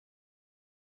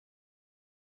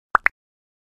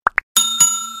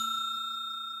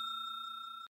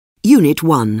Unit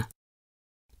 1.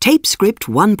 Tape script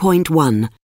 1.1.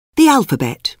 The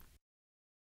alphabet.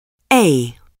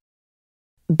 A,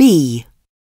 B,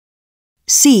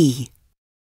 C,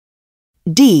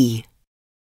 D,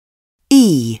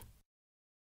 E,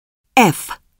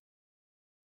 F,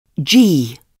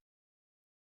 G,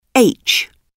 H,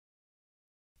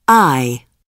 I,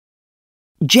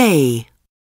 J,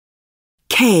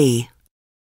 K,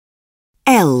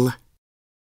 L,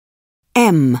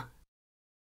 M,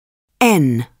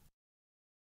 N,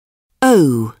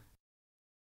 O,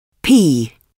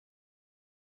 P,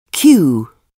 Q,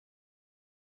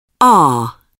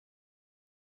 R,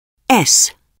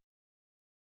 S,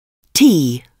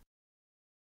 T,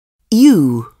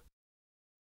 U,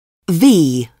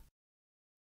 V,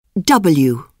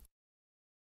 W,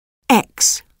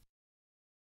 X,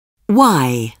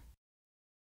 Y,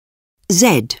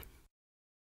 Z.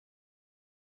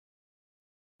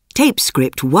 Tape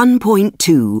script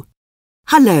 1.2.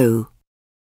 Hello.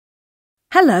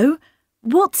 Hello.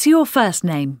 What's your first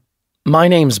name? My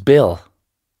name's Bill.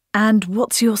 And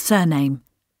what's your surname?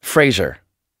 Fraser.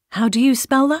 How do you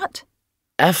spell that?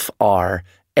 Frasier.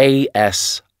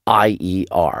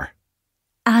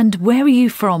 And where are you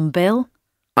from, Bill?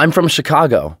 I'm from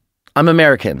Chicago. I'm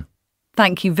American.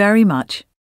 Thank you very much.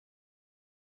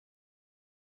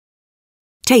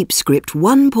 Tape script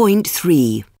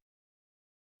 1.3.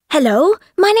 Hello,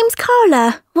 my name's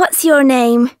Carla. What's your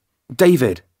name?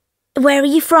 David. Where are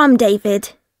you from,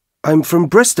 David? I'm from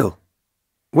Bristol.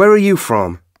 Where are you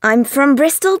from? I'm from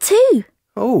Bristol too.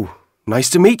 Oh,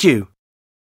 nice to meet you.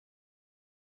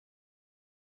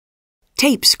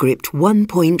 Tape script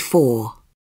 1.4.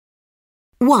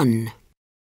 1.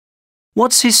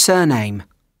 What's his surname?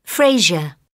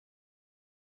 Fraser.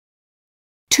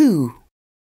 2.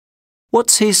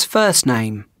 What's his first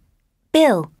name?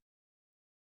 Bill.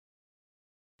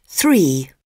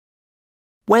 3.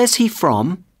 Where's he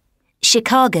from?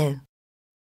 Chicago.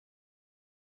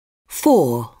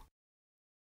 4.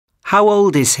 How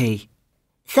old is he?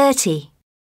 30.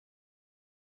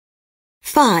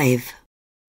 5.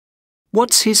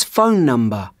 What's his phone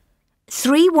number?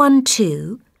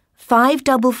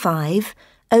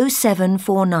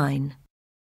 312-555-0749.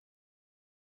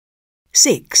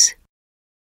 6.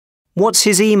 What's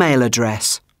his email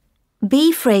address?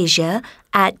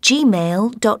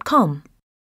 bfraser@gmail.com.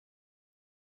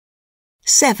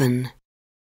 7.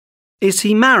 Is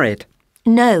he married?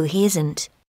 No, he isn't.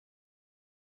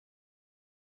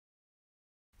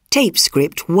 Tape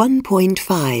script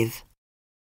 1.5.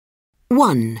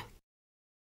 1.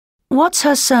 What's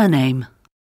her surname?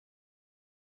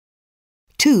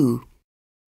 2.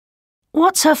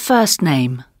 What's her first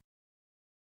name?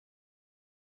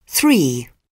 3.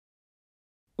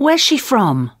 Where's she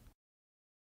from?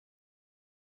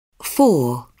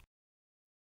 4.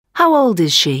 How old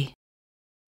is she?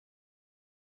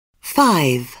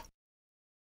 5.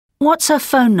 What's her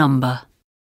phone number?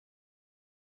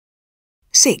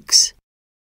 6.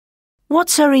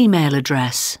 What's her email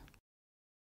address?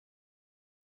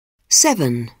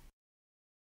 7.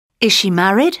 Is she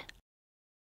married?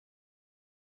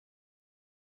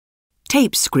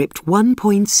 Tape script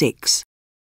 1.6.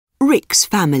 Rick's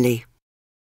family.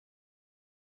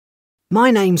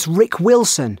 My name's Rick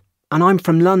Wilson and I'm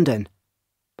from London.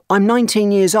 I'm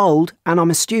 19 years old and I'm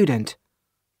a student.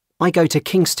 I go to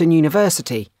Kingston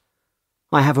University.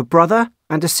 I have a brother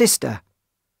and a sister.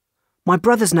 My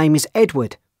brother's name is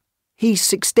Edward. He's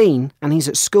 16 and he's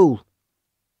at school.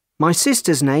 My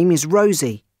sister's name is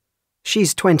Rosie.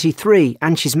 She's 23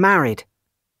 and she's married.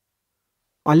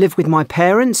 I live with my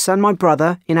parents and my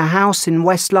brother in a house in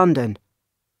West London.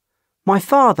 My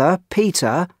father,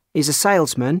 Peter, is a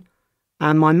salesman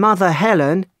and my mother,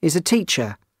 Helen, is a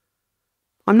teacher.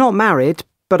 I'm not married,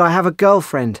 but I have a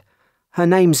girlfriend. Her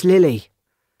name's Lily.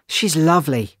 She's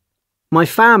lovely. My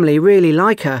family really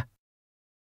like her.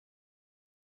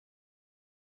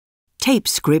 Tape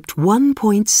script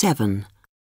 1.7.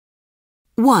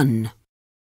 1.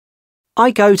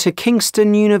 I go to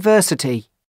Kingston University.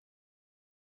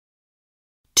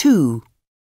 2.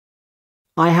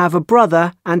 I have a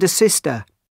brother and a sister.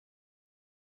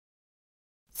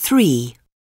 3.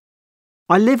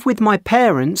 I live with my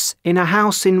parents in a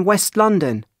house in West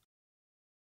London.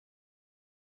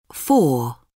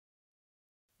 4.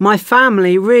 My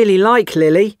family really like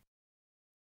Lily.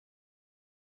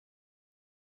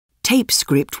 Tape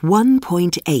script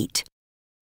 1.8.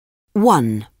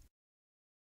 1.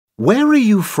 Where are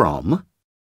you from?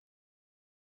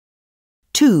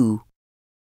 2.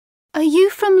 Are you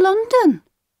from London?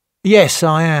 Yes,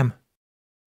 I am.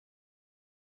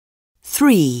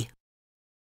 3.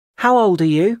 How old are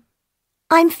you?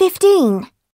 I'm 15.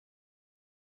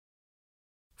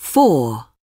 4,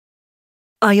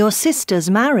 Are your sisters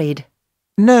married?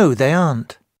 No, they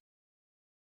aren't.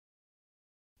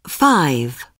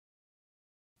 5,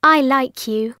 I like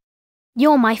you.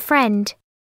 You're my friend.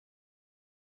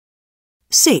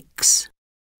 6,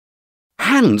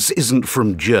 Hans isn't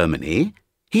from Germany.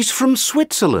 He's from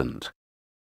Switzerland.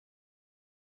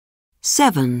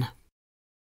 7,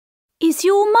 Is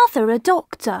your mother a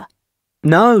doctor?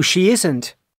 No, she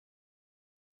isn't.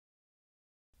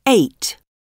 8,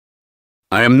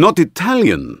 I am not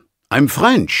Italian. I'm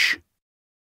French.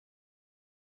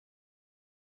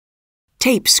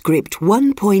 Tape script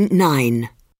 1.9.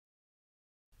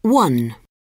 1,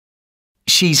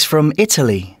 She's from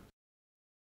Italy.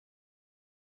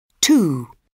 2,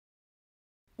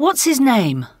 What's his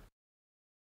name?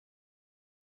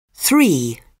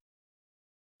 3,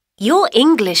 Your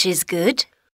English is good.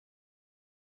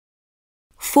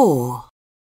 4,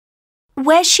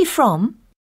 Where's she from?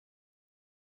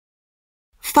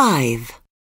 5,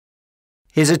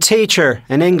 He's a teacher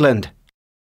in England.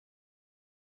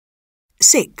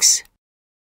 6,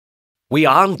 We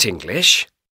aren't English.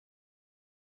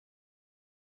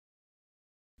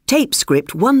 Tape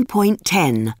script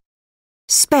 1.10.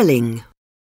 Spelling.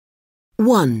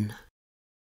 1,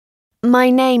 My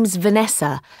name's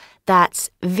Vanessa. That's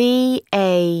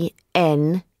V-A-N-E-S-S-A.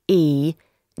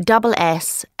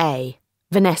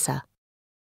 Vanessa.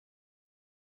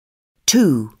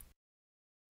 2,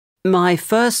 My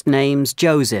first name's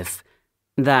Joseph.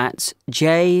 That's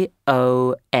J-O-S-E-P-H.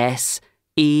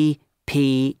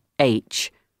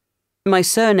 My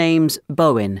surname's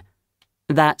Bowen.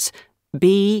 That's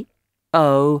B-O-W-E-N.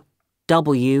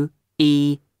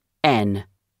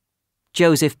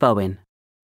 Joseph Bowen.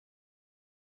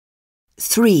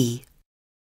 3,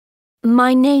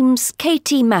 My name's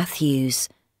Katie Matthews.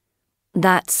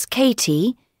 That's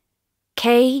Katie,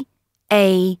 K-A-T-I-E,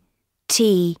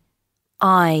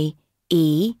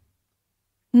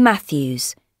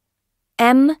 Matthews,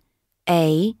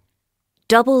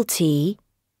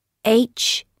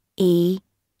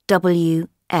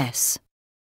 M-A-T-T-H-E-W-S.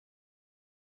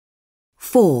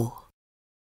 4,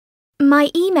 My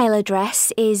email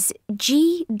address is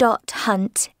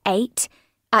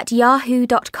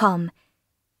g.hunt8@yahoo.com.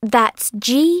 That's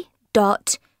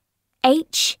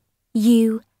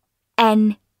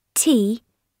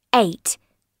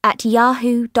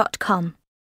g.hunt8@yahoo.com.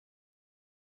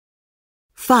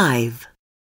 5,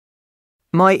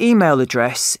 My email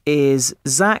address is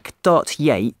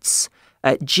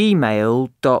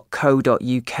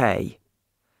zach.yates@gmail.co.uk.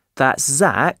 That's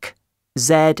Zach,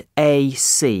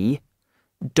 Z-A-C,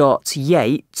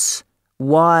 .yates,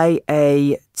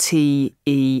 Y-A-T-E-S,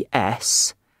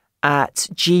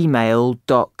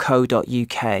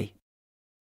 @gmail.co.uk.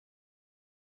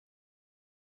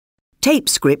 Tape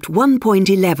script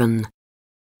 1.11.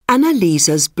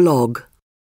 Annalisa's blog.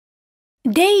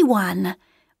 Day 1.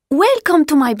 Welcome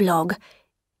to my blog.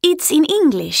 It's in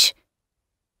English.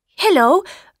 Hello,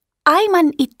 I'm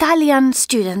an Italian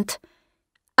student.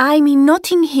 I'm in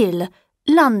Notting Hill,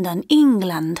 London,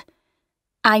 England.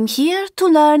 I'm here to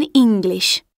learn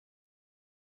English.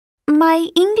 My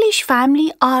English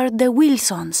family are the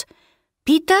Wilsons.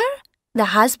 Peter,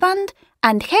 the husband,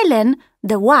 and Helen,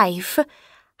 the wife,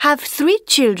 have 3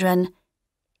 children.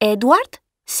 Edward,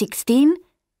 16,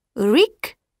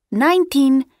 Rick,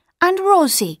 19, and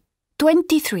Rosie,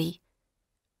 23.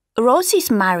 Rosie's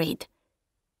married.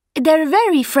 They're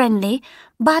very friendly,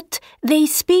 but they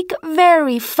speak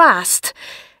very fast.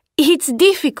 It's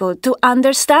difficult to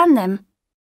understand them.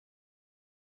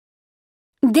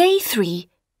 Day 3.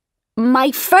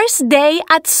 My first day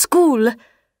at school.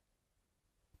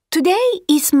 Today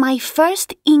is my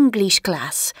first English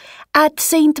class at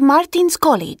St. Martin's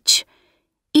College.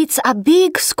 It's a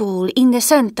big school in the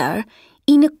center,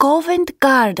 in Covent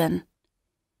Garden.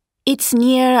 It's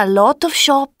near a lot of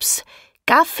shops,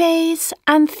 cafes,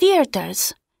 and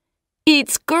theaters.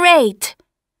 It's great.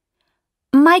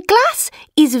 My class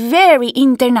is very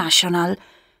international.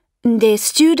 The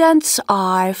students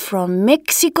are from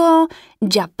Mexico,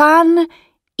 Japan,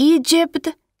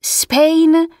 Egypt,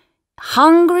 Spain,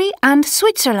 Hungary, and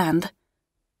Switzerland.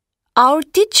 Our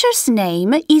teacher's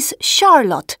name is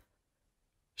Charlotte.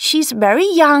 She's very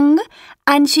young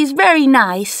and she's very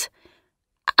nice.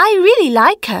 I really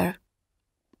like her.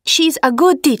 She's a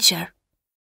good teacher.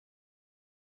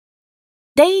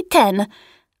 Day 10.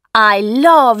 I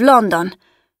love London.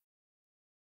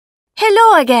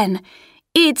 Hello again.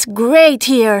 It's great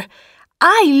here.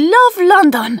 I love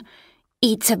London.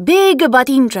 It's big but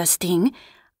interesting.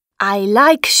 I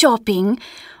like shopping,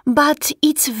 but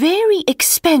it's very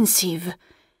expensive.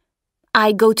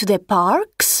 I go to the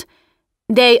parks.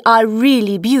 They are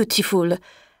really beautiful.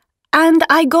 And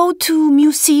I go to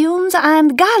museums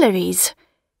and galleries.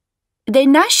 The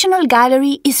National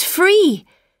Gallery is free.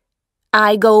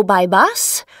 I go by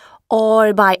bus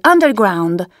or by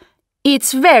underground.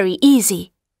 It's very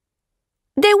easy.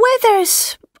 The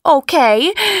weather's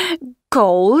okay,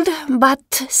 cold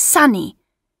but sunny.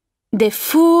 The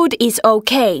food is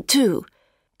okay too.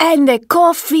 And the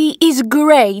coffee is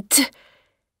great.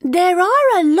 There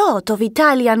are a lot of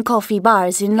Italian coffee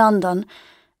bars in London.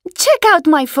 Check out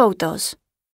my photos.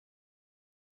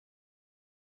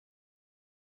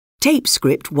 Tape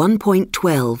script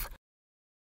 1.12.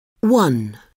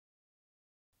 1.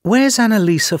 Where's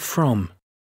Annalisa from?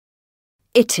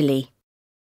 Italy.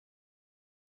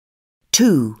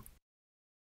 2.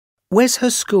 Where's her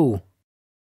school?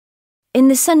 In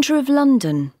the centre of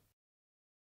London.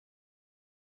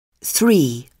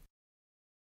 3.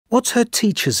 What's her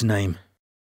teacher's name?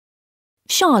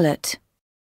 Charlotte.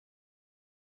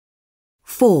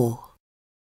 4.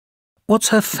 What's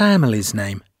her family's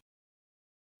name?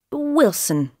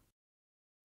 Wilson.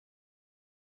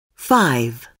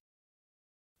 5.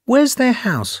 Where's their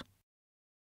house?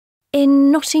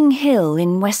 In Notting Hill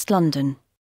in West London.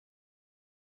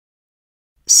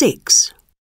 6.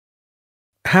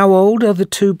 How old are the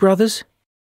two brothers?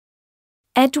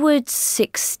 Edward's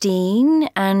 16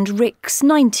 and Rick's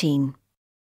 19.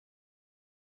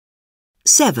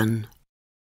 7.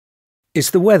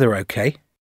 Is the weather okay?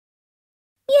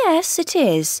 Yes, it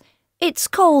is. It's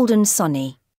cold and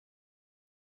sunny.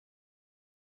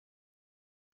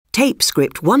 Tape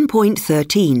script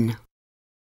 1.13.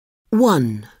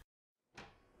 1.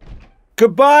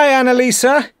 Goodbye,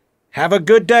 Annalisa. Have a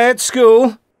good day at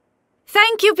school.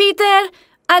 Thank you, Peter.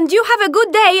 And you have a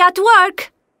good day at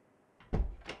work.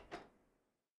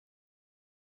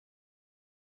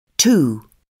 2.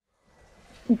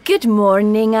 Good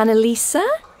morning, Annalisa.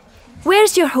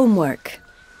 Where's your homework?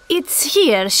 It's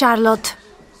here, Charlotte.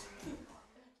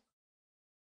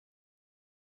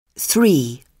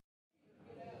 3.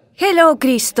 Hello,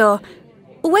 Cristo.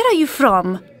 Where are you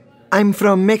from? I'm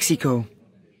from Mexico.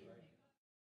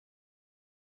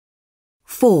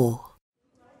 4.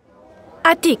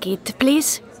 A ticket,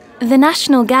 please. The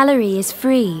National Gallery is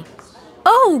free.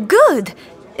 Oh, good.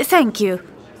 Thank you.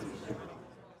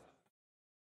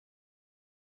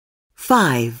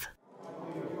 5.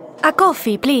 A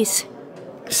coffee, please.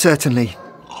 Certainly.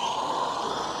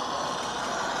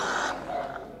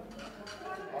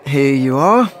 Here you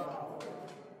are.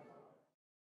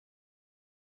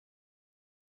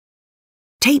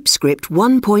 Tape script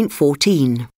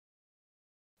 1.14.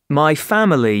 My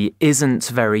family isn't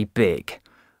very big.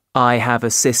 I have a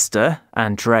sister,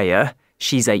 Andrea,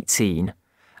 she's 18,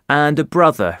 and a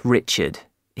brother, Richard,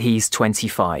 he's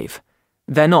 25.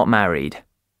 They're not married.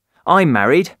 I'm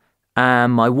married,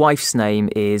 and my wife's name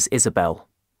is Isabel.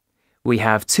 We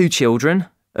have 2 children,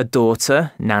 a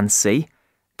daughter, Nancy,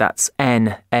 that's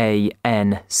Nancy,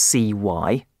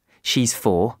 she's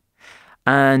 4,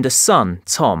 and a son,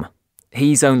 Tom,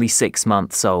 he's only 6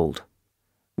 months old.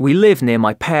 We live near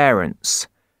my parents.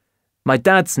 My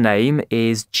dad's name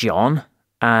is John,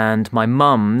 and my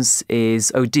mum's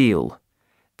is Odile.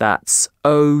 That's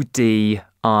Odile.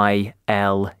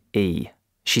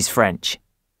 She's French.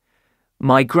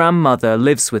 My grandmother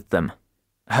lives with them.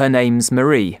 Her name's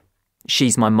Marie.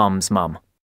 She's my mum's mum.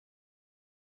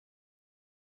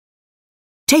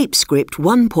 Tape script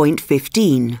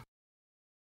 1.15.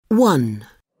 1.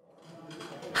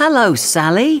 Hello,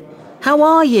 Sally. How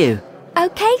are you?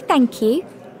 Okay, thank you.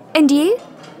 And you?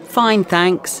 Fine,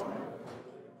 thanks.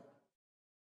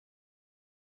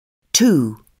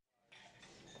 2.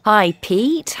 Hi,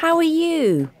 Pete. How are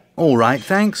you? All right,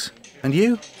 thanks. And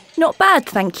you? Not bad,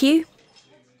 thank you.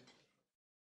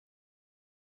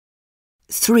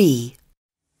 3.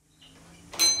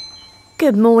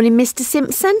 Good morning, Mr.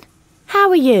 Simpson. How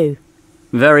are you?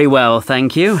 Very well,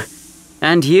 thank you.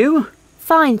 And you?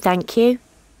 Fine, thank you.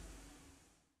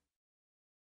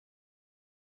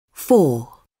 4.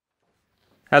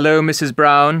 Hello, Mrs.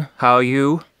 Brown. How are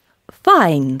you?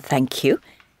 Fine, thank you.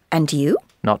 And you?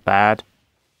 Not bad.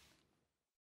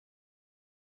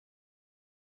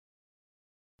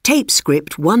 Tape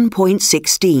script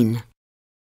 1.16.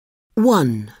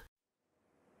 1.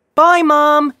 Bye,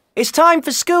 Mum. It's time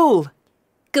for school.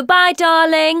 Goodbye,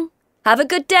 darling. Have a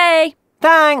good day.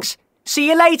 Thanks. See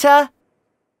you later.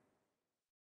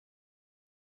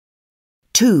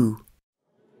 2.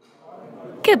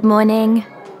 Good morning.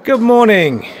 Good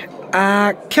morning.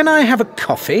 Can I have a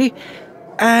coffee?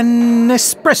 An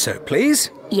espresso, please?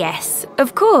 Yes,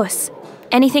 of course.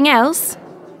 Anything else?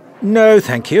 No,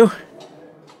 thank you.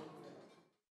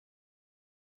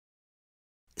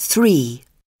 3.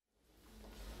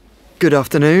 Good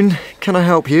afternoon. Can I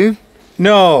help you?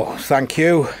 No, thank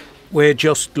you. We're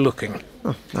just looking.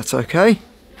 Oh, that's okay.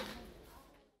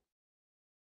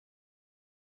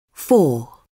 4.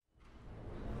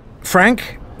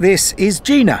 Frank, this is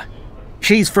Gina.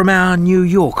 She's from our New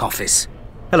York office.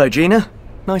 Hello, Gina.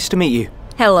 Nice to meet you.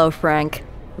 Hello, Frank.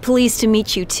 Pleased to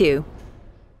meet you too.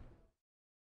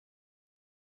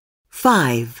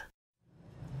 5.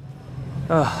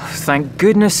 Oh, thank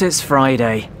goodness it's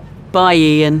Friday. Bye,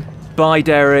 Ian. Bye,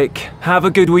 Derek. Have a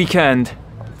good weekend.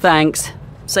 Thanks.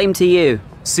 Same to you.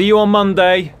 See you on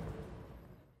Monday.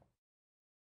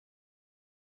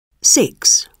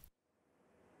 6.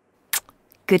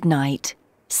 Good night.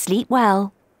 Sleep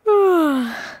well.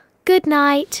 Good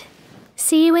night.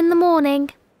 See you in the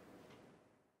morning.